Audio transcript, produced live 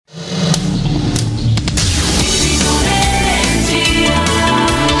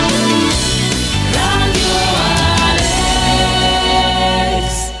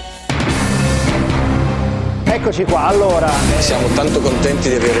eccoci qua. Allora, siamo tanto contenti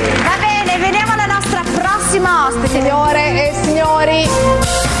di avere... Va bene, vediamo la nostra prossima ospite. Signore e signori,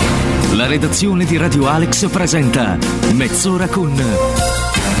 la redazione di Radio Alex presenta Mezz'ora con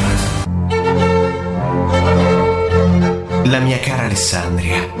la mia cara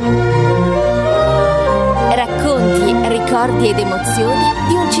Alessandria. Racconti, ricordi ed emozioni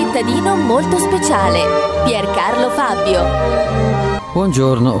di un cittadino molto speciale, Piercarlo Fabbio.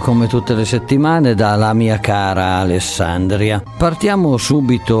 Buongiorno, come tutte le settimane dalla mia cara Alessandria. Partiamo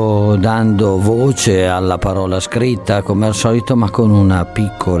subito dando voce alla parola scritta, come al solito, ma con una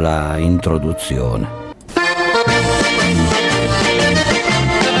piccola introduzione.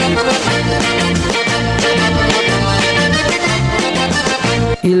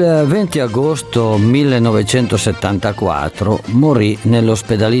 Il 20 agosto 1974 morì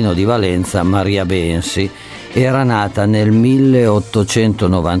nell'ospedalino di Valenza Maria Bensi. Era nata nel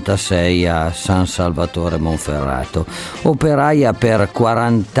 1896 a San Salvatore Monferrato, operaia per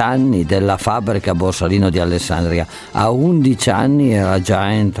 40 anni della fabbrica Borsalino di Alessandria. A 11 anni era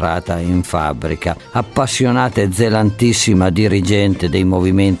già entrata in fabbrica. Appassionata e zelantissima dirigente dei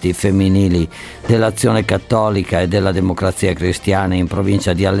movimenti femminili dell'Azione Cattolica e della Democrazia Cristiana in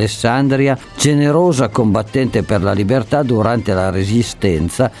provincia di Alessandria, generosa combattente per la libertà durante la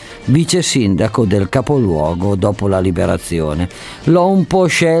Resistenza, vice sindaco del capoluogo dopo la liberazione. L'ho un po'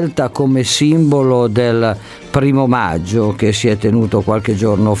 scelta come simbolo del 1° maggio che si è tenuto qualche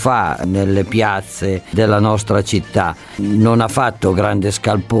giorno fa nelle piazze della nostra città. Non ha fatto grande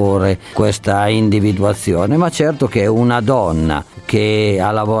scalpore questa individuazione, ma certo che è una donna che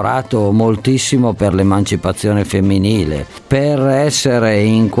ha lavorato moltissimo per l'emancipazione femminile, per essere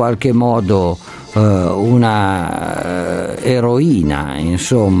in qualche modo una eroina,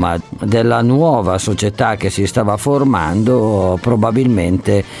 insomma, della nuova società che si stava formando.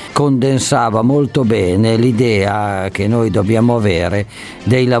 Probabilmente condensava molto bene l'idea che noi dobbiamo avere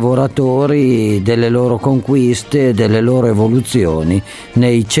dei lavoratori, delle loro conquiste, delle loro evoluzioni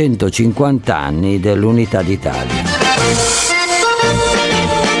nei 150 anni dell'Unità d'Italia.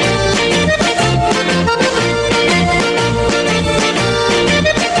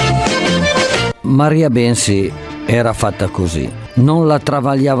 Maria Bensi era fatta così, non la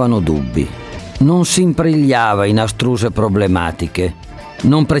travagliavano dubbi, non si imbrigliava in astruse problematiche,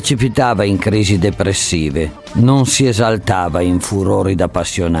 non precipitava in crisi depressive, non si esaltava in furori da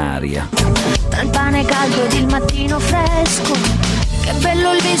passionaria. Tra il pane caldo ed il mattino fresco, che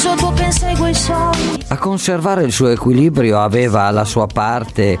bello il viso tuo che insegue i sogni. A conservare il suo equilibrio aveva alla sua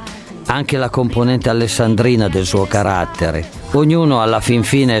parte anche la componente alessandrina del suo carattere. Ognuno alla fin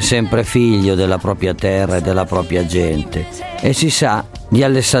fine è sempre figlio della propria terra e della propria gente. E si sa, gli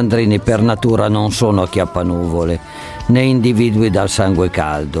alessandrini per natura non sono acchiappanuvole, né individui dal sangue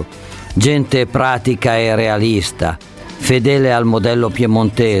caldo. Gente pratica e realista, fedele al modello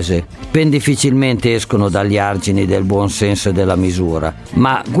piemontese, ben difficilmente escono dagli argini del buon senso e della misura.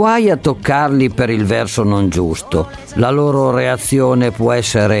 Ma guai a toccarli per il verso non giusto. La loro reazione può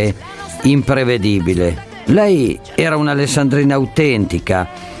essere imprevedibile. Lei era un'alessandrina autentica,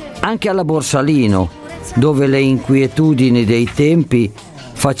 anche alla Borsalino, dove le inquietudini dei tempi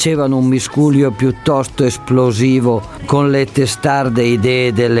facevano un miscuglio piuttosto esplosivo con le testarde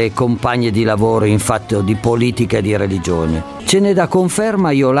idee delle compagne di lavoro in fatto di politica e di religione. Ce ne dà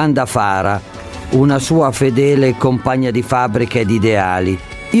conferma Yolanda Fara, una sua fedele compagna di fabbrica ed ideali.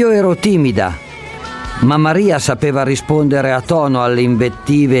 Io ero timida, ma Maria sapeva rispondere a tono alle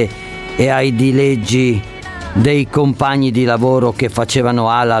invettive e ai dileggi dei compagni di lavoro che facevano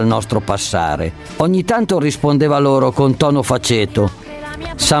ala al nostro passare. Ogni tanto rispondeva loro con tono faceto: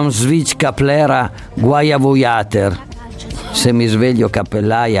 Sam svich caplera, guai a voiater. Se mi sveglio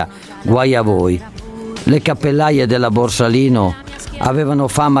cappellaia, guai a voi. Le cappellaie della Borsalino avevano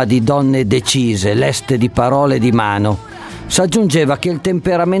fama di donne decise, leste di parole e di mano. S'aggiungeva che il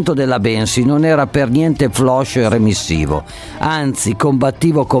temperamento della Bensi non era per niente floscio e remissivo, anzi,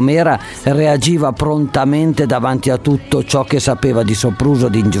 combattivo com'era, reagiva prontamente davanti a tutto ciò che sapeva di sopruso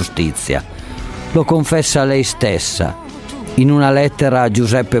di ingiustizia. Lo confessa lei stessa in una lettera a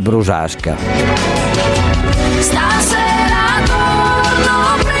Giuseppe Brusasca. Stasera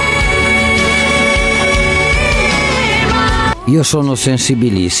torno prima. Io sono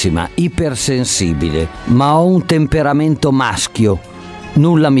sensibilissima, ipersensibile, ma ho un temperamento maschio.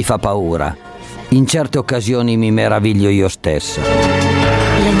 Nulla mi fa paura. In certe occasioni mi meraviglio io stessa.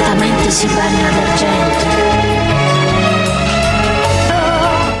 Lentamente si bagna d'argento.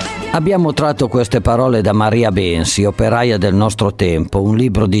 Abbiamo tratto queste parole da Maria Bensi, operaia del nostro tempo, un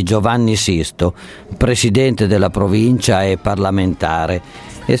libro di Giovanni Sisto, presidente della provincia e parlamentare,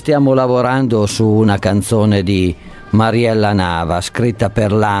 e stiamo lavorando su una canzone di Mariella Nava, scritta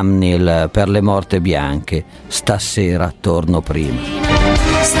per l'Amnil, per le morte bianche. Stasera torno prima.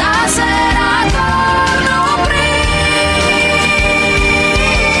 Stasera torno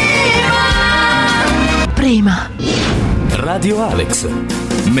prima. Radio Alex,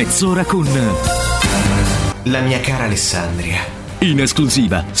 mezz'ora con La mia cara Alessandria. in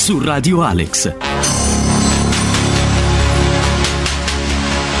esclusiva su Radio Alex.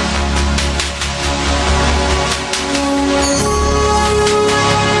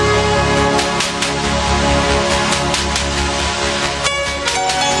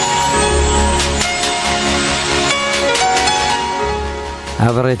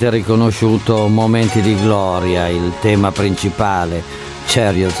 Avrete riconosciuto Momenti di gloria, il tema principale,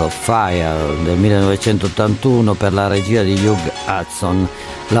 Chariots of Fire del 1981 per la regia di Hugh Hudson.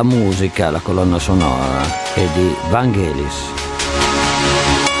 La musica, la colonna sonora è di Vangelis.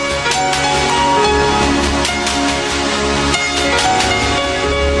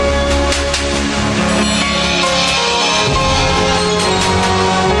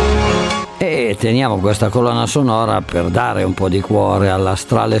 E teniamo questa colonna sonora per dare un po' di cuore alla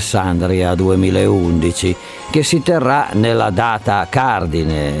Alessandria 2011, che si terrà nella data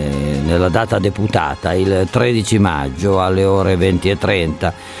cardine, nella data deputata, il 13 maggio alle ore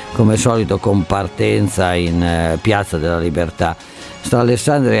 20:30, come solito con partenza in Piazza della Libertà.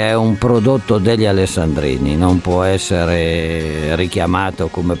 Alessandria è un prodotto degli alessandrini, non può essere richiamato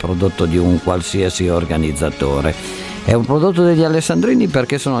come prodotto di un qualsiasi organizzatore. È un prodotto degli alessandrini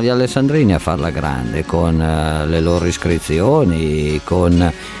perché sono gli alessandrini a farla grande, con le loro iscrizioni,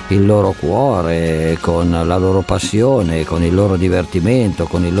 con il loro cuore, con la loro passione, con il loro divertimento,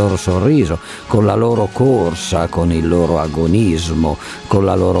 con il loro sorriso, con la loro corsa, con il loro agonismo, con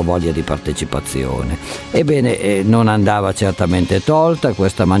la loro voglia di partecipazione. Ebbene, non andava certamente tolta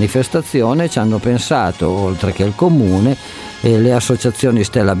questa manifestazione, ci hanno pensato, oltre che il comune, le associazioni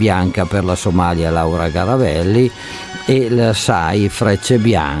Stella Bianca per la Somalia Laura Garavelli e il SAI Frecce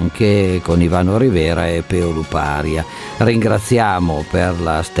Bianche con Ivano Rivera e Peo Luparia. Ringraziamo per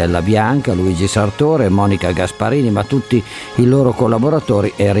la Stella Bianca Luigi Sartore e Monica Gasparini, ma tutti i loro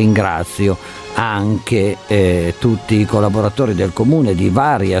collaboratori, e ringrazio anche tutti i collaboratori del comune di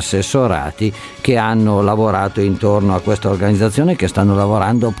vari assessorati che hanno lavorato intorno a questa organizzazione, che stanno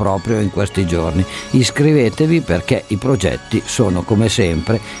lavorando proprio in questi giorni. Iscrivetevi perché i progetti sono come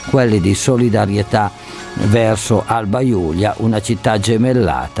sempre quelli di solidarietà verso Alba Iulia, una città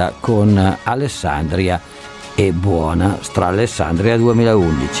gemellata con Alessandria e buona Alessandria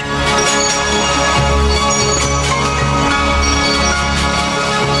 2011.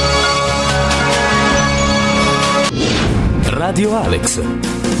 Radio Alex,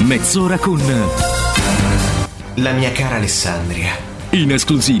 mezz'ora con La mia cara Alessandria. in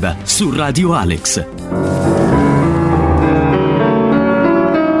esclusiva su Radio Alex.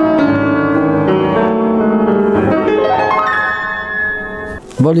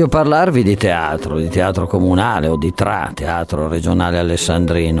 Voglio parlarvi di teatro comunale o di teatro regionale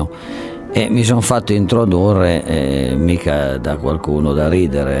alessandrino, e mi sono fatto introdurre, mica da qualcuno da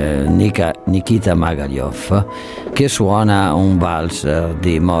ridere, Nikita Magaliov, che suona un valzer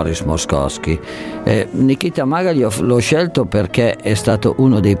di Morris Moskowski. Nikita Magaliov l'ho scelto perché è stato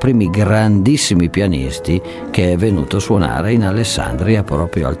uno dei primi grandissimi pianisti che è venuto a suonare in Alessandria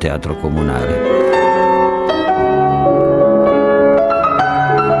proprio al teatro comunale.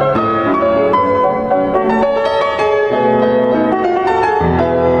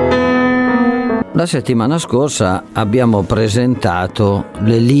 La settimana scorsa abbiamo presentato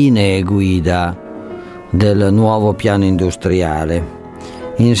le linee guida del nuovo piano industriale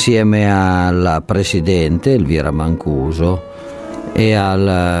insieme alla presidente Elvira Mancuso e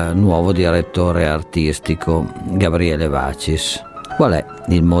al nuovo direttore artistico Gabriele Vacis. Qual è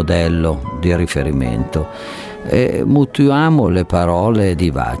il modello di riferimento? Mutuiamo le parole di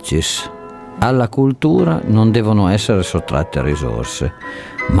Vacis. Alla cultura non devono essere sottratte risorse,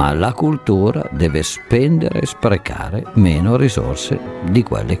 ma la cultura deve spendere e sprecare meno risorse di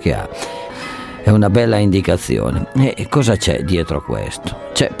quelle che ha. È una bella indicazione. E cosa c'è dietro questo?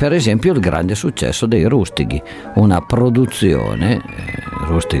 C'è per esempio il grande successo dei Rustighi, una produzione,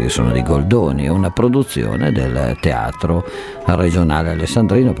 Rustighi sono di Goldoni, una produzione del teatro regionale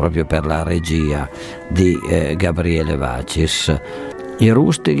alessandrino proprio per la regia di Gabriele Vacis. I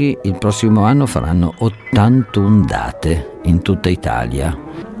Rustighi il prossimo anno faranno 81 date in tutta Italia.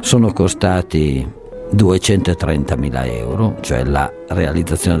 Sono costati 230.000 euro, cioè la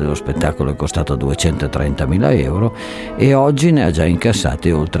realizzazione dello spettacolo è costato 230.000 euro e oggi ne ha già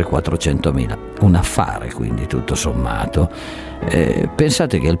incassate oltre 400.000. Un affare, quindi, tutto sommato.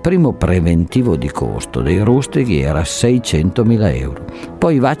 Pensate che il primo preventivo di costo dei Rustighi era 600.000 euro.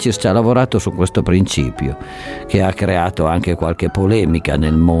 Poi Vacis ci ha lavorato su questo principio, che ha creato anche qualche polemica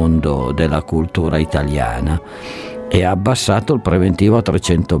nel mondo della cultura italiana, e ha abbassato il preventivo a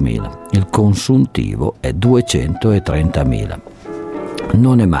 300.000. Il consuntivo è 230.000.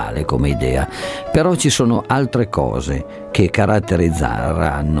 Non è male come idea, però ci sono altre cose che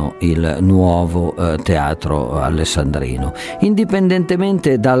caratterizzeranno il nuovo teatro alessandrino,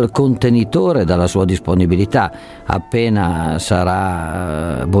 indipendentemente dal contenitore, dalla sua disponibilità. Appena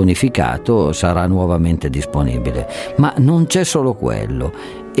sarà bonificato sarà nuovamente disponibile. Ma non c'è solo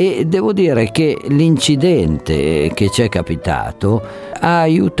quello. E devo dire che l'incidente che ci è capitato ha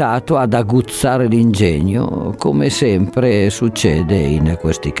aiutato ad aguzzare l'ingegno, come sempre succede in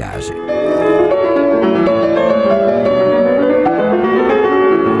questi casi.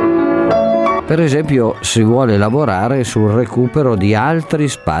 Per esempio, si vuole lavorare sul recupero di altri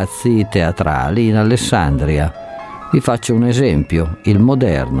spazi teatrali in Alessandria. Vi faccio un esempio: il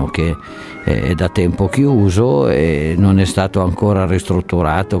Moderno, che è da tempo chiuso e non è stato ancora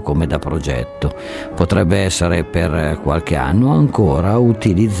ristrutturato come da progetto, potrebbe essere per qualche anno ancora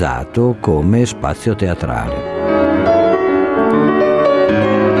utilizzato come spazio teatrale.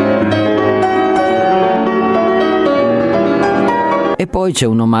 E poi c'è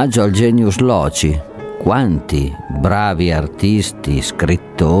un omaggio al genius loci. Quanti bravi artisti,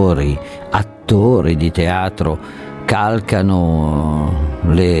 scrittori, attori di teatro calcano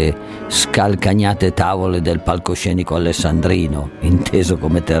le scalcagnate tavole del palcoscenico alessandrino, inteso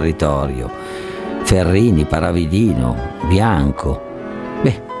come territorio. Ferrini, Paravidino, Bianco.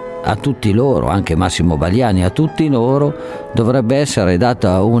 A tutti loro, anche Massimo Baliani, a tutti loro dovrebbe essere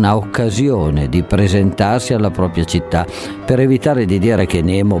data una occasione di presentarsi alla propria città, per evitare di dire che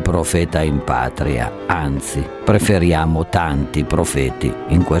nemo profeta in patria. Anzi, preferiamo tanti profeti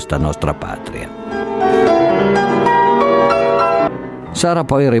in questa nostra patria. Sarà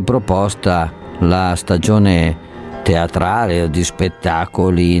poi riproposta la stagione teatrale o di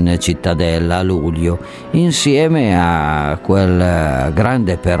spettacoli in Cittadella a luglio, insieme a quel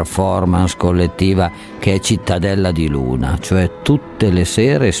grande performance collettiva che è Cittadella di Luna, cioè tutte le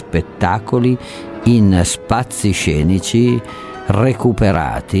sere spettacoli in spazi scenici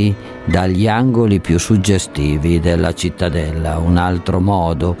recuperati dagli angoli più suggestivi della cittadella. Un altro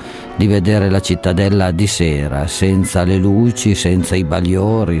modo di vedere la cittadella di sera, senza le luci, senza i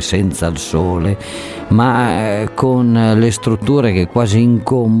bagliori, senza il sole, ma con le strutture che quasi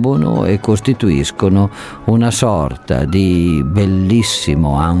incombono e costituiscono una sorta di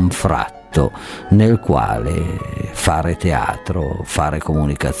bellissimo anfratto nel quale fare teatro, fare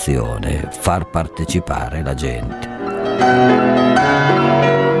comunicazione, far partecipare la gente.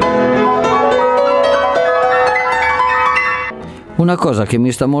 Una cosa che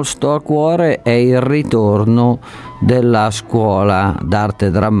mi sta molto a cuore è il ritorno della scuola d'arte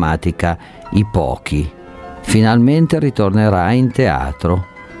drammatica I Pochi. Finalmente ritornerà in teatro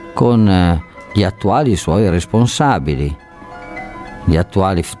con gli attuali suoi responsabili, gli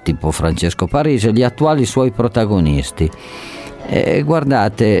attuali tipo Francesco Parisi, gli attuali suoi protagonisti.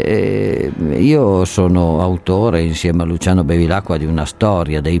 Guardate, io sono autore insieme a Luciano Bevilacqua di una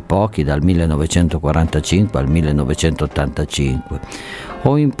storia dei Pochi dal 1945 al 1985.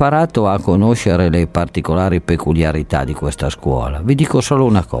 Ho imparato a conoscere le particolari peculiarità di questa scuola. Vi dico solo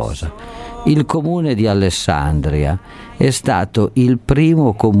una cosa: il comune di Alessandria è stato il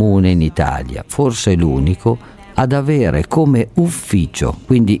primo comune in Italia, forse l'unico, ad avere come ufficio,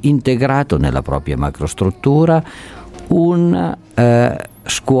 quindi integrato nella propria macrostruttura, una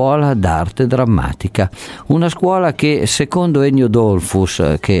scuola d'arte drammatica, una scuola che, secondo Ennio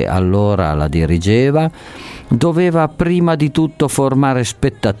Dolfus, che allora la dirigeva, doveva prima di tutto formare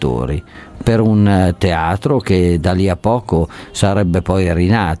spettatori per un teatro che da lì a poco sarebbe poi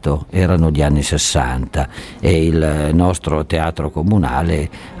rinato. Erano gli anni 60 e il nostro teatro comunale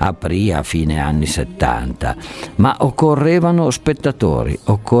aprì a fine anni 70, ma occorrevano spettatori,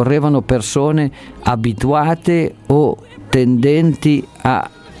 occorrevano persone abituate o tendenti a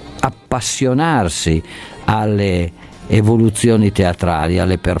appassionarsi alle evoluzioni teatrali,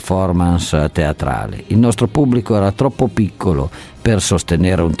 alle performance teatrali. Il nostro pubblico era troppo piccolo per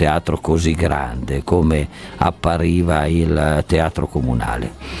sostenere un teatro così grande come appariva il teatro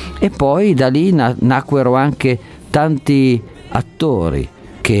comunale. E poi da lì nacquero anche tanti attori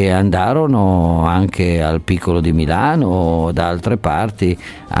che che andarono anche al Piccolo di Milano o da altre parti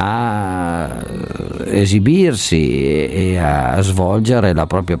a esibirsi e a svolgere la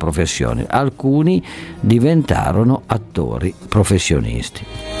propria professione. Alcuni diventarono attori professionisti.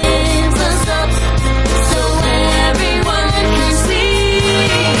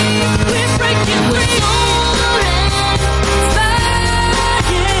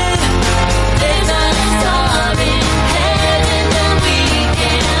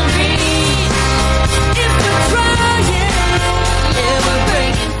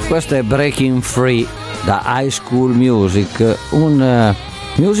 Questo è Breaking Free da High School Music, un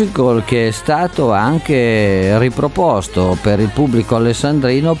musical che è stato anche riproposto per il pubblico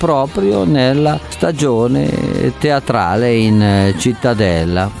alessandrino proprio nella stagione teatrale in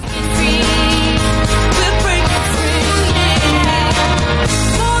Cittadella.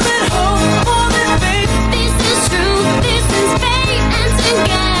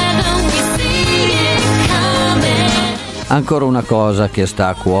 Ancora una cosa che sta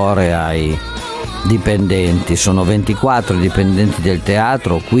a cuore ai dipendenti: sono 24 i dipendenti del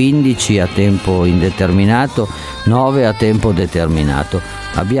teatro, 15 a tempo indeterminato, 9 a tempo determinato.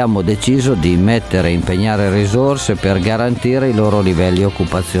 Abbiamo deciso di impegnare risorse per garantire i loro livelli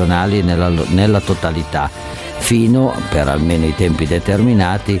occupazionali nella totalità, fino, per almeno i tempi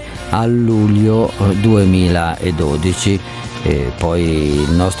determinati, a luglio 2012. E poi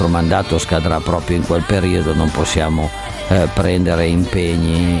il nostro mandato scadrà proprio in quel periodo, non possiamo prendere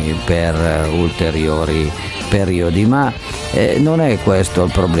impegni per ulteriori periodi, ma non è questo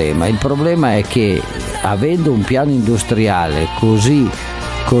il problema. Il problema è che, avendo un piano industriale così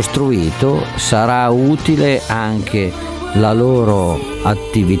costruito, sarà utile anche la loro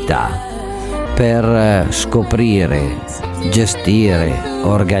attività per scoprire, gestire,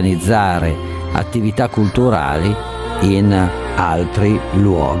 organizzare attività culturali in altri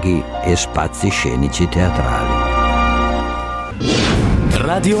luoghi e spazi scenici teatrali.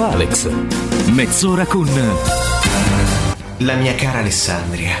 Radio Alex, mezz'ora con la mia cara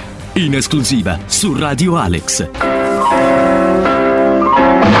Alessandria, in esclusiva su Radio Alex.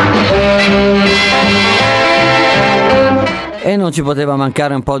 E non ci poteva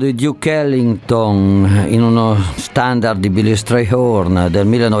mancare un po' di Duke Ellington in uno standard di Billy Strayhorn del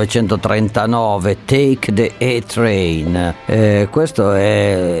 1939, Take the A-Train. Questo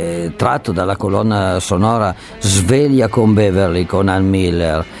è tratto dalla colonna sonora Sveglia con Beverly con Ann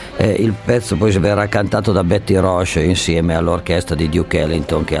Miller. Il pezzo poi verrà cantato da Betty Roche insieme all'orchestra di Duke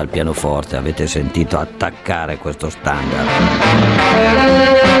Ellington, che al pianoforte avete sentito attaccare questo standard.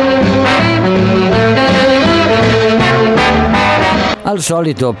 Al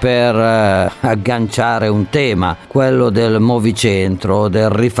solito, per agganciare un tema, quello del movicentro, del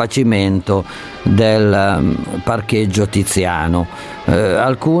rifacimento del parcheggio tiziano.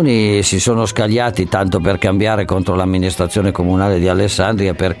 Alcuni si sono scagliati tanto per cambiare contro l'amministrazione comunale di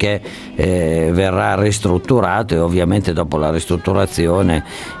Alessandria, perché verrà ristrutturato e ovviamente dopo la ristrutturazione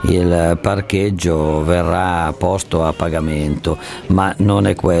il parcheggio verrà posto a pagamento, ma non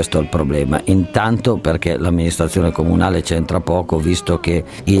è questo il problema. Intanto perché l'amministrazione comunale c'entra poco, visto che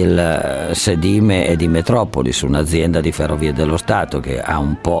il sedime è di Metropolis, un'azienda di Ferrovie dello Stato che ha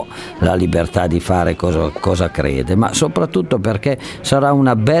un po' la libertà di fare cosa crede, ma soprattutto perché sarà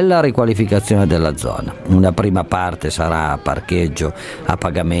una bella riqualificazione della zona. Una prima parte sarà parcheggio a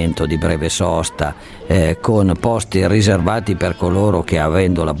pagamento di breve sosta, con posti riservati per coloro che,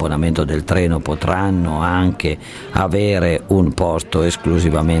 avendo l'abbonamento del treno, potranno anche avere un posto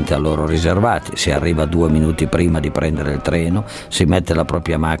esclusivamente a loro riservati. Si arriva 2 minuti prima di prendere il treno, si mette la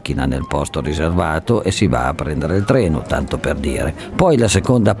propria macchina nel posto riservato e si va a prendere il treno, tanto per dire. Poi la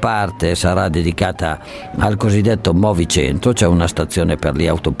seconda parte sarà dedicata al cosiddetto movicentro, cioè una stazione per gli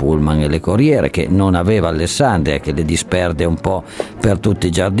autopullman e le corriere che non aveva Alessandria, che le disperde un po' per tutti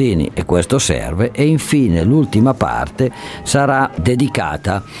i giardini, e questo serve. E infine l'ultima parte sarà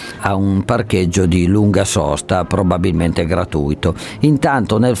dedicata a un parcheggio di lunga sosta, probabilmente gratuito.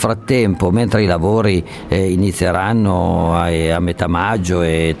 Intanto, nel frattempo, mentre i lavori inizieranno a metà maggio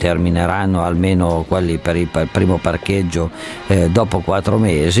e termineranno, almeno quelli per il primo parcheggio, dopo 4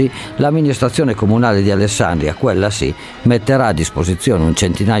 mesi, l'amministrazione comunale di Alessandria, quella sì, metterà a disposizione un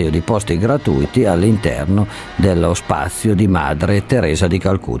centinaio di posti gratuiti all'interno dello spazio di Madre Teresa di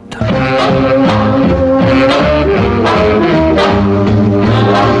Calcutta.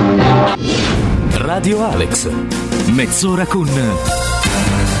 Radio Alex, mezz'ora con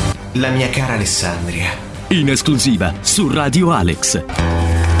la mia cara Alessandria, in esclusiva su Radio Alex.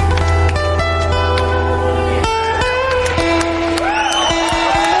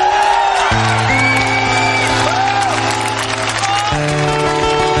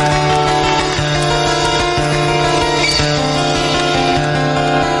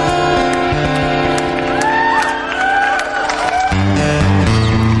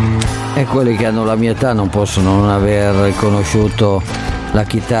 E quelli che hanno la mia età non possono non aver conosciuto la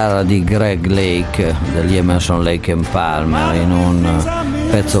chitarra di Greg Lake degli Emerson, Lake and Palmer in un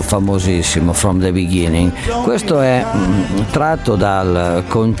pezzo famosissimo, From the Beginning. Questo è tratto dal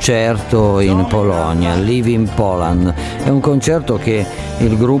concerto in Polonia, Live in Poland. È un concerto che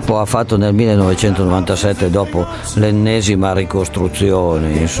il gruppo ha fatto nel 1997 dopo l'ennesima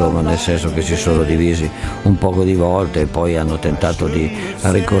ricostruzione, insomma, nel senso che si sono divisi un poco di volte e poi hanno tentato di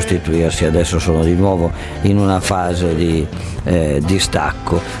ricostituirsi. Adesso sono di nuovo in una fase di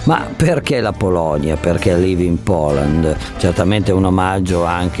distacco. Ma perché la Polonia? Perché Live in Poland? Certamente un omaggio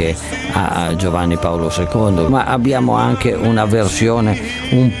anche a Giovanni Paolo II, ma abbiamo anche una versione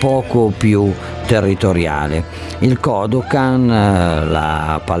un poco più territoriale. Il Kodokan,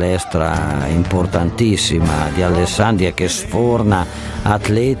 la palestra importantissima di Alessandria che sforna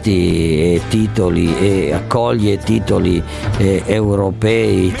atleti e titoli e accoglie titoli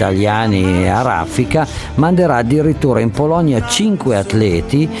europei, italiani e a raffica, manderà addirittura in Polonia 5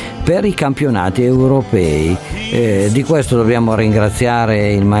 atleti per i campionati europei. Di questo dobbiamo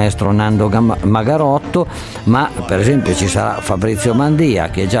ringraziare il maestro Nando Magarotto, ma per esempio ci sarà Fabrizio Mandia,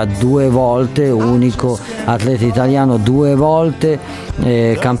 che è già 2 volte unico atleta italiano, 2 volte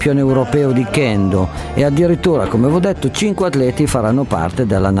campione europeo di kendo, e addirittura, come vi ho detto, 5 atleti faranno parte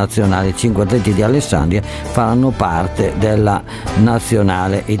della nazionale, 5 atleti di Alessandria faranno parte della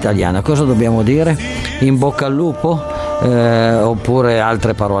nazionale italiana. Cosa dobbiamo dire? In bocca al lupo? Oppure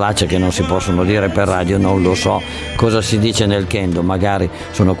altre parolacce che non si possono dire per radio, non lo so cosa si dice nel kendo, magari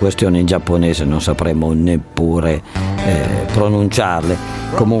sono questioni in giapponese, non sapremo neppure pronunciarle.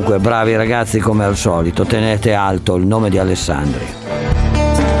 Comunque bravi ragazzi come al solito, tenete alto il nome di Alessandria.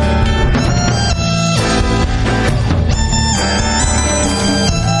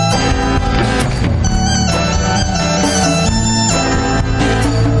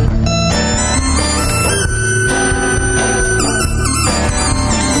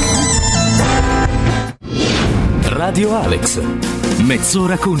 Radio Alex,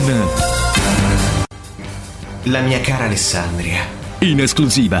 mezz'ora con La mia cara Alessandria. in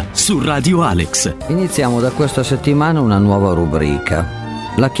esclusiva su Radio Alex. Iniziamo da questa settimana una nuova rubrica.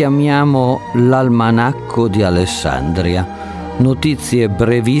 La chiamiamo l'Almanacco di Alessandria. Notizie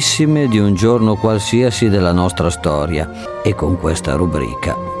brevissime di un giorno qualsiasi della nostra storia. E con questa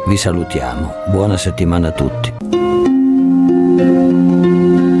rubrica vi salutiamo. Buona settimana a tutti.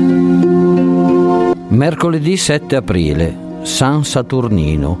 Mercoledì 7 aprile, San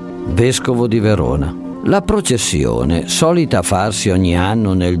Saturnino, vescovo di Verona. La processione, solita farsi ogni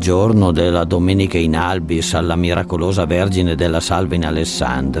anno nel giorno della Domenica in Albis alla miracolosa Vergine della Salve in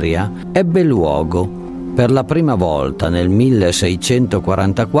Alessandria, ebbe luogo per la prima volta nel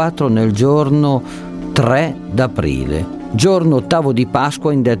 1644 nel giorno 3 d'aprile, giorno ottavo di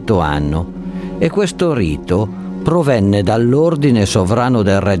Pasqua in detto anno, e questo rito provenne dall'ordine sovrano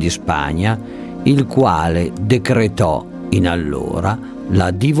del re di Spagna, il quale decretò in allora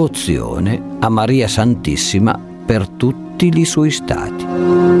la divozione a Maria Santissima per tutti i suoi stati.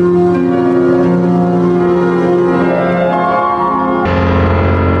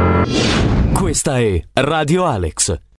 Questa è Radio Alex.